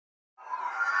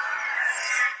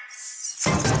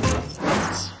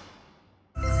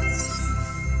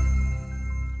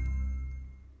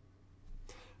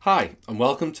Hi and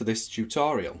welcome to this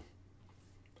tutorial.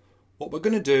 What we're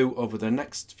going to do over the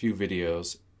next few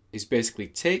videos is basically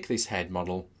take this head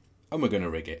model and we're going to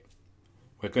rig it.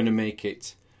 We're going to make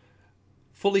it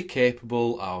fully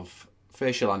capable of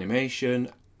facial animation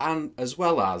and as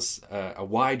well as a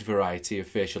wide variety of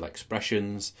facial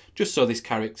expressions, just so this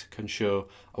character can show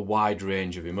a wide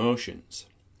range of emotions.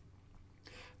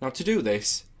 Now to do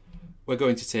this, we're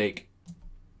basically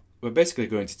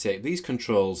going to take these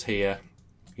controls here.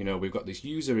 You know, we've got this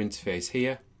user interface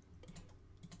here.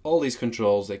 All these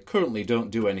controls, they currently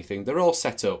don't do anything. They're all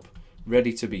set up,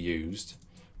 ready to be used.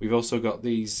 We've also got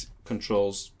these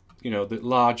controls, you know, the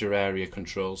larger area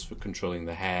controls for controlling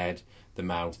the head, the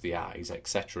mouth, the eyes,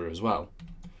 etc. as well.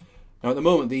 Now at the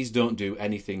moment these don't do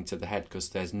anything to the head because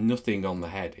there's nothing on the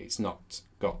head. It's not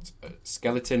got a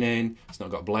skeleton in, it's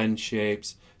not got blend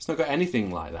shapes, it's not got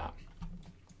anything like that.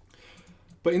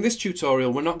 But in this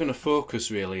tutorial we're not going to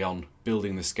focus really on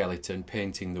building the skeleton,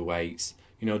 painting the weights,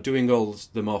 you know, doing all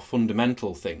the more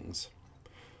fundamental things.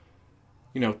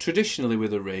 You know, traditionally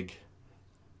with a rig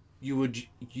you would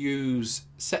use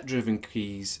set driven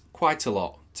keys quite a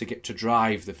lot to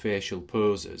drive the facial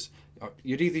poses.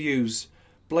 You'd either use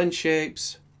blend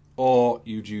shapes or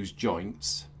you'd use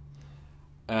joints.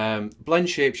 Blend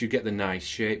shapes, you get the nice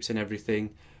shapes and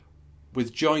everything.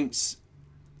 With joints,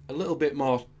 a little bit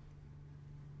more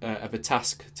of a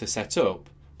task to set up,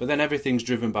 but then everything's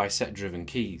driven by set driven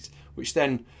keys, which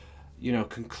then, you know,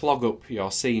 can clog up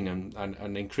your scene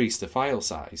and increase the file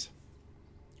size.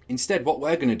 Instead, what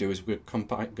we're going to do is we're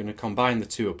going to combine the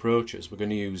two approaches. We're going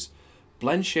to use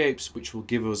blend shapes, which will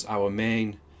give us our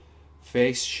main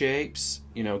face shapes,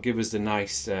 you know, give us the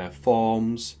nice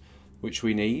forms which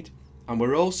we need, and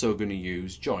we're also going to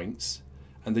use joints,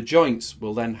 and the joints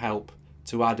will then help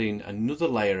to add in another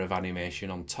layer of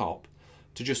animation on top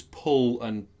to just pull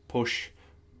and push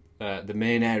the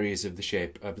main areas of the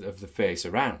shape of the face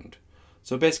around.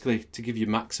 So basically to give you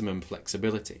maximum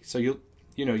flexibility. So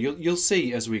you'll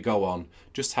see as we go on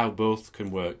just how both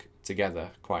can work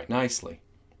together quite nicely.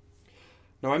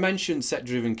 Now I mentioned set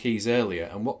driven keys earlier,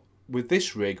 and with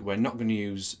this rig we're not going to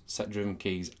use set driven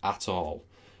keys at all.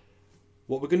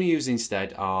 What we're going to use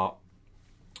instead are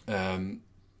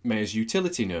May's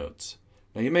utility nodes.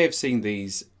 Now you may have seen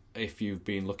these if you've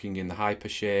been looking in the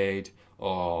Hypershade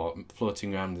or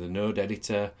floating around the node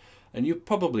editor, and you've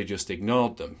probably just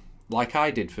ignored them, like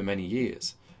I did for many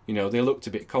years. You know, they looked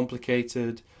a bit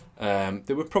complicated.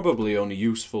 They were probably only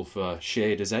useful for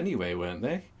shaders anyway, weren't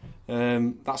they?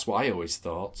 That's what I always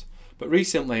thought. But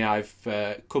recently I've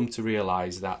come to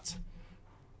realise that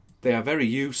they are very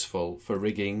useful for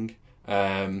rigging.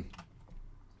 Not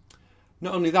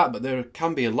only that, but they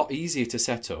can be a lot easier to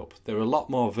set up. They're a lot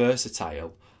more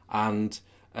versatile, and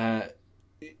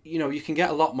you know, you can get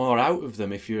a lot more out of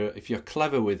them if you're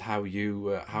clever with how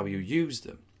you use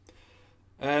them.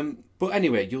 But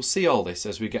anyway, you'll see all this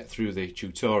as we get through the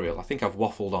tutorial. I think I've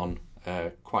waffled on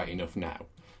quite enough now.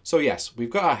 So yes, we've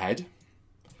got our head.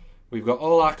 We've got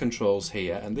all our controls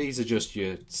here, and these are just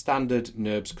your standard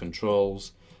NURBS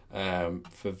controls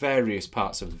for various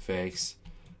parts of the face,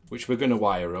 which we're going to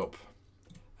wire up.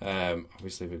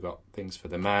 Obviously we've got things for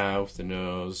the mouth, the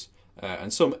nose,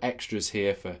 and some extras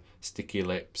here for sticky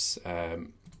lips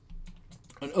and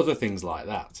other things like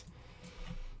that.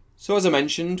 So as I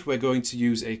mentioned, we're going to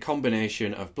use a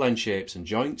combination of blend shapes and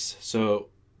joints. So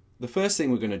the first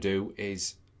thing we're going to do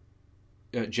is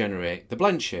generate the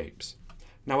blend shapes.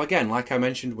 Now again, like I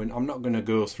mentioned, I'm not going to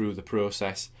go through the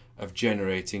process of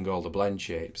generating all the blend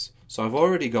shapes. So I've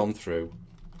already gone through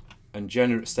and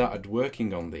started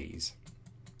working on these.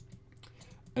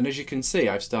 And as you can see,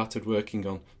 I've started working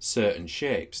on certain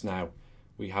shapes. Now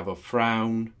we have a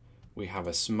frown, we have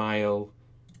a smile,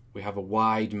 we have a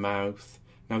wide mouth.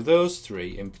 Now those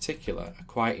three in particular are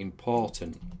quite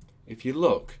important. If you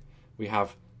look, we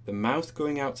have the mouth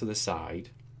going out to the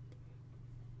side.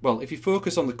 Well, if you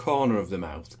focus on the corner of the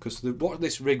mouth, because what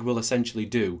this rig will essentially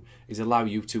do is allow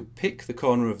you to pick the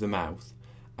corner of the mouth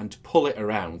and pull it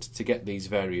around to get these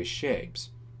various shapes.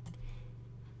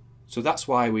 So that's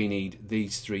why we need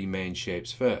these three main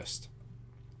shapes first.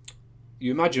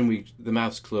 You imagine the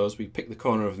mouth's closed, we pick the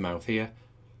corner of the mouth here,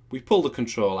 we pull the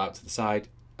control out to the side,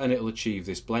 and it'll achieve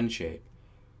this blend shape.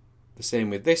 The same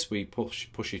with this, we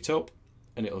push it up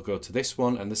and it'll go to this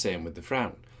one, and the same with the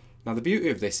frown. Now the beauty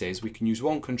of this is we can use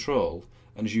one control,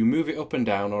 and as you move it up and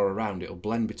down or around, it'll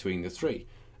blend between the three,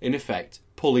 in effect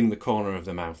pulling the corner of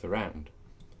the mouth around.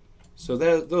 So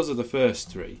those are the first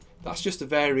three. That's just a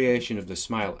variation of the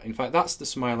smile. In fact, that's the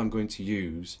smile I'm going to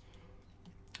use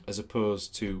as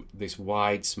opposed to this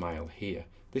wide smile here.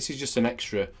 This is just an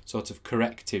extra sort of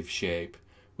corrective shape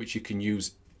which you can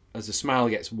use as the smile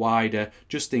gets wider,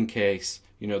 just in case,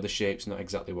 you know, the shape's not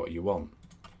exactly what you want.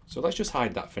 So let's just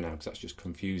hide that for now because that's just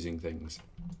confusing things.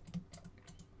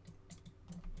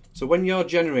 So when you're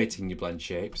generating your blend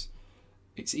shapes,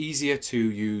 it's easier to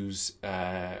use,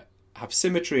 have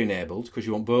symmetry enabled because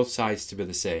you want both sides to be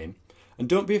the same. And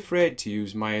don't be afraid to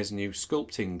use Maya's new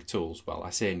sculpting tools. Well,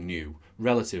 I say new,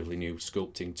 relatively new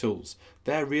sculpting tools.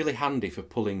 They're really handy for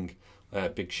pulling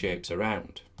big shapes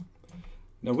around.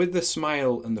 Now with the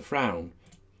smile and the frown,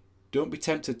 don't be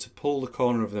tempted to pull the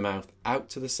corner of the mouth out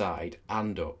to the side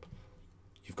and up.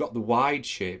 You've got the wide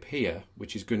shape here,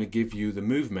 which is going to give you the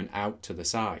movement out to the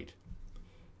side.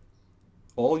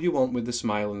 All you want with the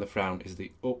smile and the frown is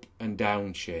the up and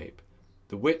down shape.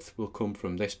 The width will come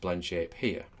from this blend shape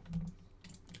here.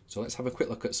 So let's have a quick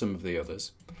look at some of the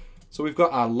others. So we've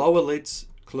got our lower lids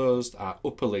closed, our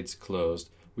upper lids closed.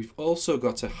 We've also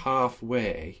got a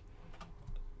halfway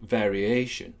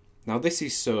variation. Now this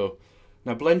is so,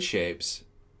 now blend shapes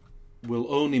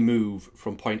will only move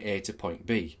from point A to point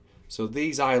B. So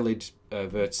these eyelid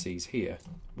vertices here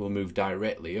will move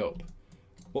directly up.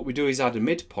 What we do is add a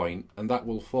midpoint, and that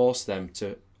will force them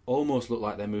to almost look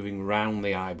like they're moving round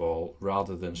the eyeball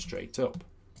rather than straight up.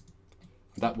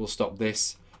 That will stop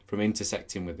this from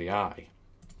intersecting with the eye.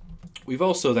 We've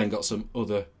also then got some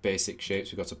other basic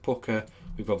shapes. We've got a pucker,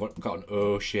 we've got an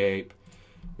O shape,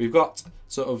 we've got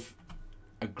sort of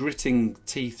a gritting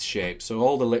teeth shape, so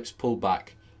all the lips pull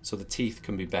back so the teeth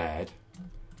can be bared.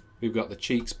 We've got the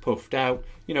cheeks puffed out.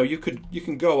 You know, you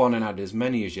can go on and add as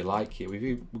many as you like here.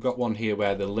 We've got one here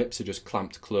where the lips are just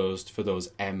clamped closed for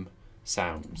those M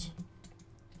sounds.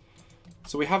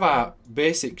 So we have our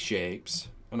basic shapes,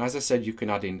 and as I said, you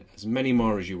can add in as many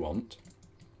more as you want.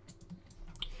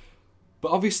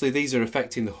 But obviously these are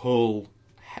affecting the whole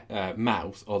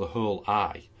mouth or the whole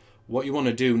eye. What you want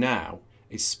to do now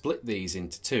is split these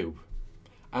into two.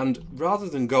 And rather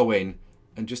than go in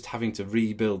and just having to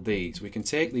rebuild these, we can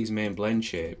take these main blend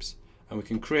shapes and we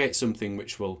can create something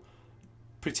which will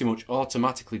pretty much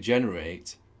automatically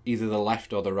generate either the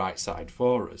left or the right side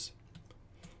for us.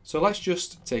 So let's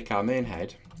just take our main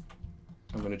head.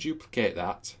 I'm going to duplicate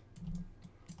that.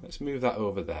 Let's move that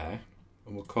over there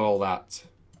and we'll call that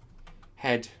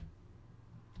head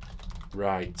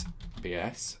right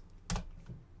BS.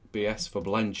 BS for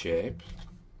blend shape.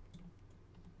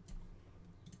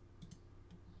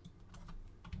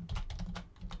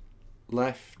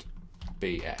 Left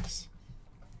BS.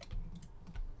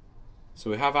 So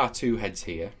we have our two heads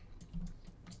here.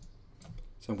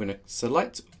 So I'm going to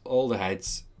select all the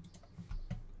heads,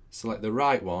 select the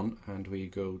right one, and we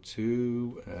go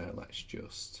to, let's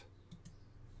just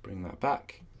bring that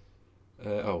back.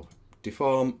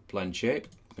 Deform blend shape.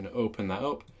 I'm going to open that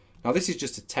up. Now this is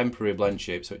just a temporary blend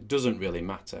shape, so it doesn't really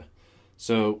matter.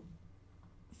 So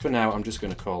for now, I'm just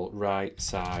going to call right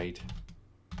side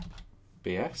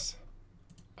BS.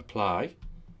 Apply.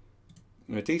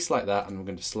 I'm going to deselect that and we're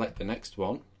going to select the next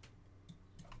one.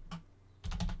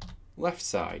 Left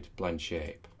side blend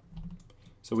shape.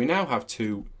 So we now have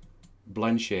two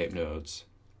blend shape nodes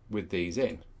with these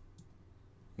in.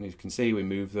 And you can see we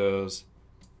move those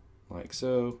like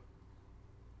so,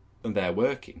 and they're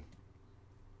working.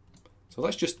 So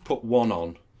let's just put one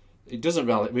on. It doesn't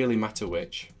really matter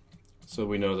which, so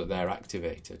we know that they're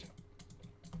activated.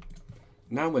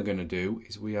 Now what we're going to do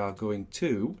is we are going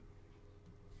to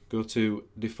go to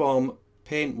Deform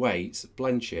Paint Weights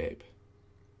Blend Shape.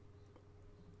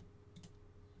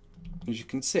 As you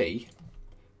can see,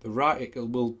 it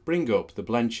will bring up the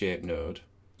blend shape node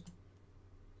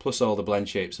plus all the blend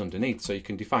shapes underneath, so you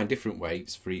can define different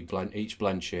weights for each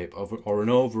blend shape or an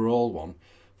overall one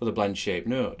for the blend shape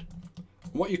node.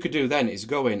 What you could do then is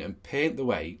go in and paint the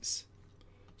weights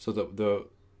so that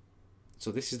so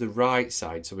this is the right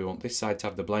side, so we want this side to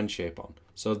have the blend shape on.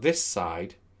 So this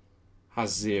side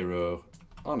has 0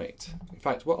 on it. In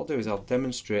fact, what I'll do is I'll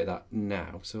demonstrate that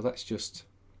now. So let's just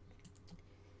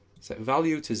set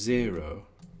value to 0.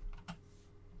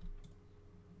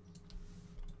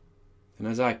 And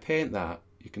as I paint that,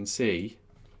 you can see,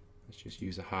 let's just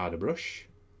use a harder brush.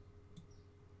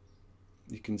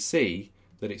 You can see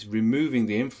that it's removing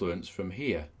the influence from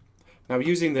here. Now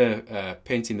using the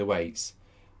painting the weights,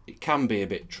 it can be a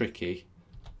bit tricky,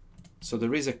 so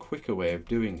there is a quicker way of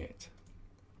doing it.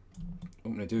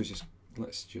 What I'm going to do is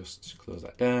let's just close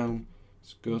that down.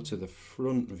 Let's go to the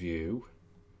front view.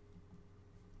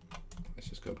 Let's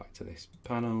just go back to this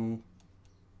panel.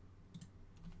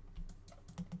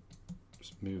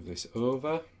 Just move this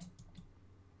over.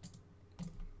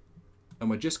 And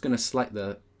we're just going to select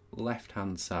the left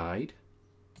hand side,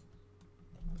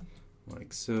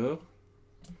 like so.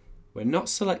 We're not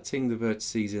selecting the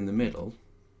vertices in the middle,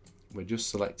 we're just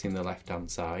selecting the left hand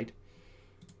side.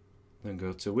 Then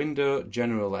go to Window,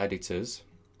 General Editors,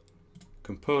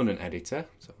 Component Editor.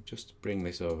 So I'll just bring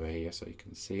this over here so you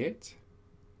can see it.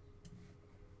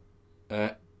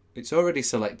 It's already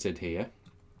selected here,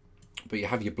 but you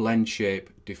have your blend shape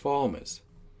deformers.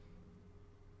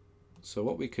 So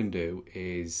what we can do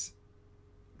is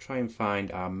try and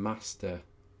find our master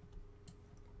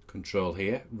control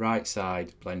here, right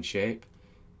side blend shape,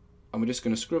 and we're just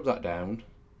going to scrub that down.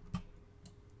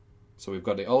 So we've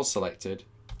got it all selected,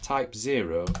 type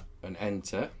 0 and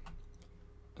enter,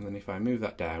 and then if I move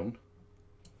that down,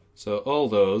 so all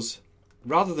those,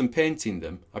 rather than painting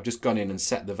them, I've just gone in and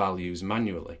set the values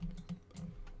manually.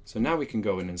 So now we can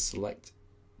go in and select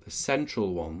the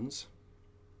central ones,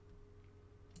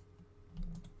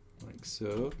 like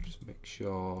so, just make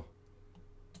sure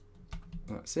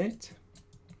that's it.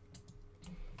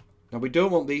 Now we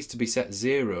don't want these to be set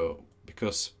 0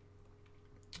 because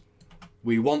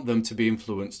we want them to be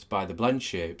influenced by the blend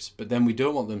shapes, but then we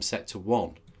don't want them set to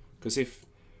 1, because if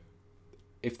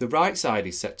the right side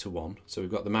is set to 1, so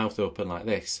we've got the mouth open like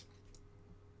this,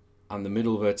 and the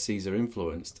middle vertices are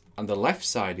influenced, and the left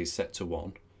side is set to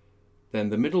 1, then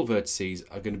the middle vertices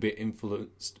are going to be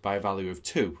influenced by a value of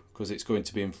 2, because it's going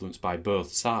to be influenced by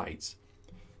both sides.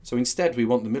 So instead we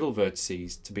want the middle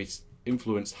vertices to be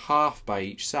influenced half by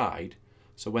each side,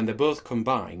 so when they're both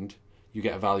combined you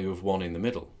get a value of 1 in the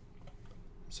middle.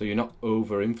 So you're not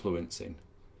over influencing.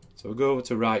 So we'll go over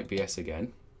to right BS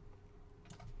again,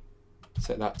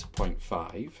 set that to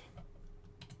 0.5.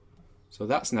 So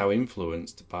that's now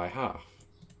influenced by half.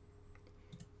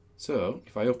 So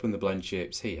if I open the blend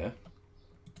shapes here,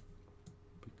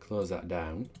 close that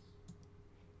down,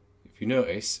 if you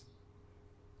notice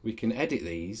we can edit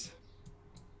these.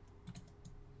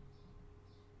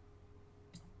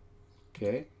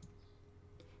 Okay.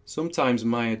 Sometimes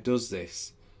Maya does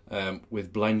this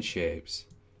with blend shapes.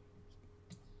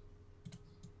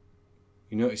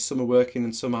 You notice some are working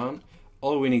and some aren't.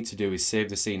 All we need to do is save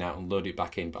the scene out and load it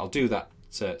back in, but I'll do that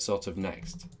sort of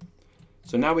next.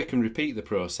 So now we can repeat the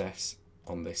process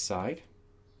on this side.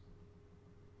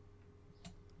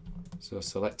 So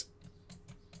select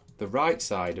the right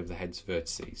side of the head's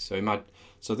vertices.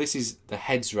 So this is the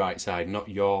head's right side, not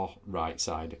your right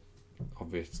side.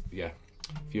 Obvious, yeah,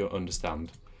 if you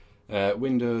understand.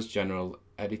 Windows, General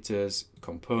Editors,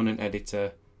 Component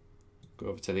Editor. Go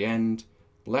over to the end.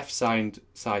 Left side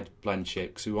blend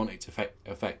shape, because we want it to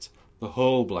affect the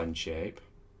whole blend shape.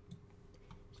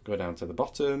 Let's go down to the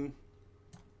bottom.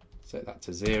 Set that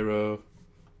to 0.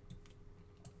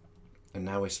 And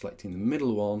now we're selecting the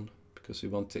middle one, because we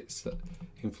want it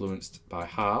influenced by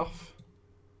half.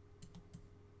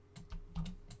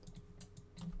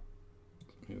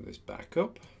 Move this back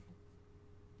up.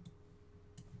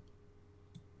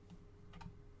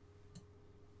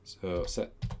 So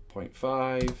set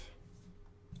 0.5.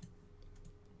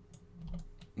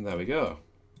 And there we go.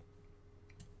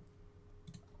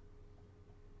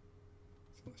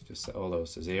 So let's just set all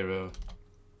those to 0.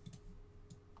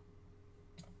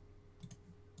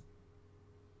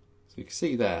 So you can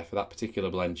see there for that particular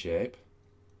blend shape.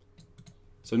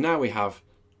 So now we have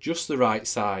just the right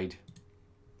side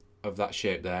of that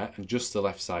shape there and just the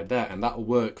left side there, and that will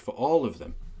work for all of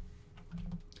them.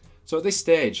 So at this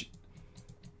stage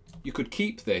you could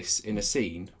keep this in a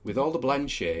scene with all the blend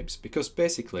shapes, because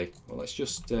basically, well, let's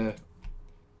just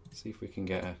see if we can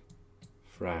get a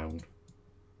frown.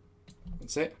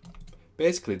 That's it.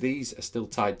 Basically these are still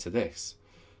tied to this.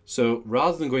 So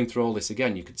rather than going through all this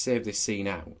again, you could save this scene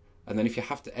out, and then if you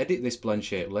have to edit this blend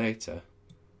shape later,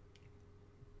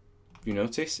 if you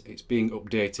notice, it's being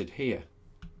updated here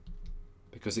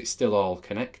because it's still all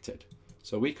connected.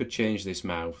 So we could change this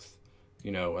mouth,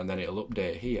 you know, and then it'll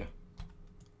update here.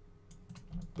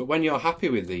 But when you're happy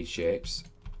with these shapes,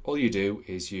 all you do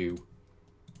is you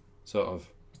sort of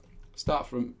start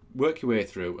from, work your way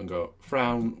through and go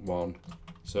frown 1.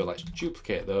 So let's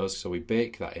duplicate those, so we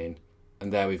bake that in,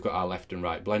 and there we've got our left and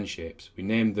right blend shapes. We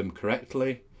named them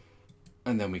correctly,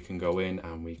 and then we can go in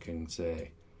and we can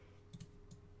say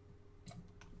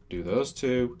do those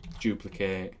two,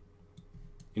 duplicate,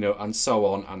 you know, and so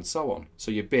on and so on.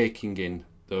 So you're baking in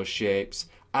those shapes,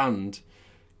 and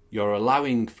you're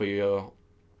allowing for your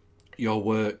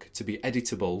work to be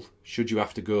editable should you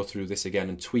have to go through this again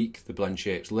and tweak the blend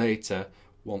shapes later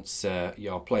once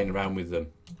you're playing around with them.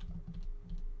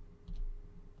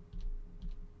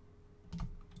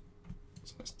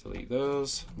 So let's delete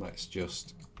those. Let's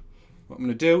just, what I'm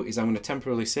going to do is I'm going to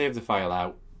temporarily save the file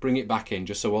out, bring it back in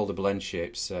just so all the blend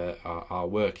shapes are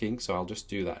working. So I'll just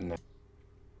do that now.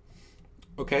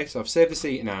 Okay, so I've saved the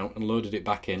scene out and loaded it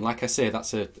back in. Like I say,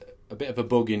 that's a a bit of a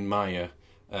bug in Maya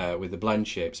with the blend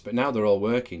shapes, but now they're all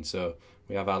working. So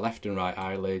we have our left and right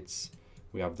eyelids,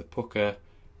 we have the pucker,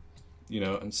 you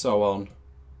know, and so on.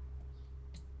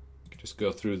 Just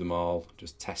go through them all,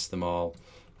 just test them all.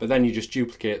 But then you just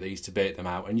duplicate these to bait them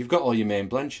out, and you've got all your main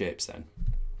blend shapes then.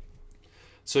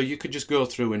 So you could just go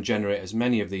through and generate as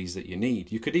many of these that you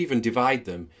need. You could even divide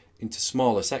them into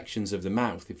smaller sections of the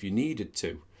mouth if you needed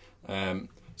to.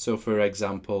 So for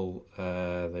example,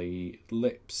 the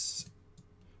lips,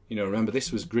 you know, remember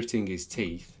this was gritting his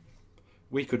teeth.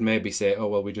 We could maybe say, oh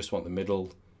well, we just want the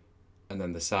middle and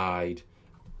then the side,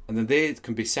 and then they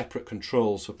can be separate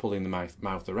controls for pulling the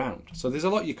mouth around. So there's a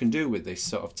lot you can do with this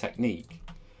sort of technique.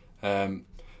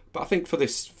 But I think for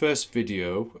this first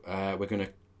video, we're going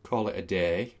to call it a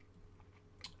day,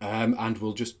 and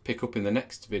we'll just pick up in the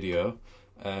next video,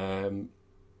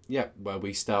 yeah, where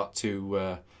we start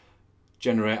to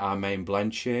generate our main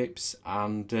blend shapes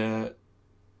and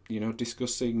you know,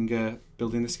 discussing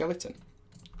building the skeleton.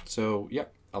 So yeah,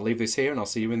 I'll leave this here and I'll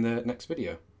see you in the next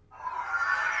video.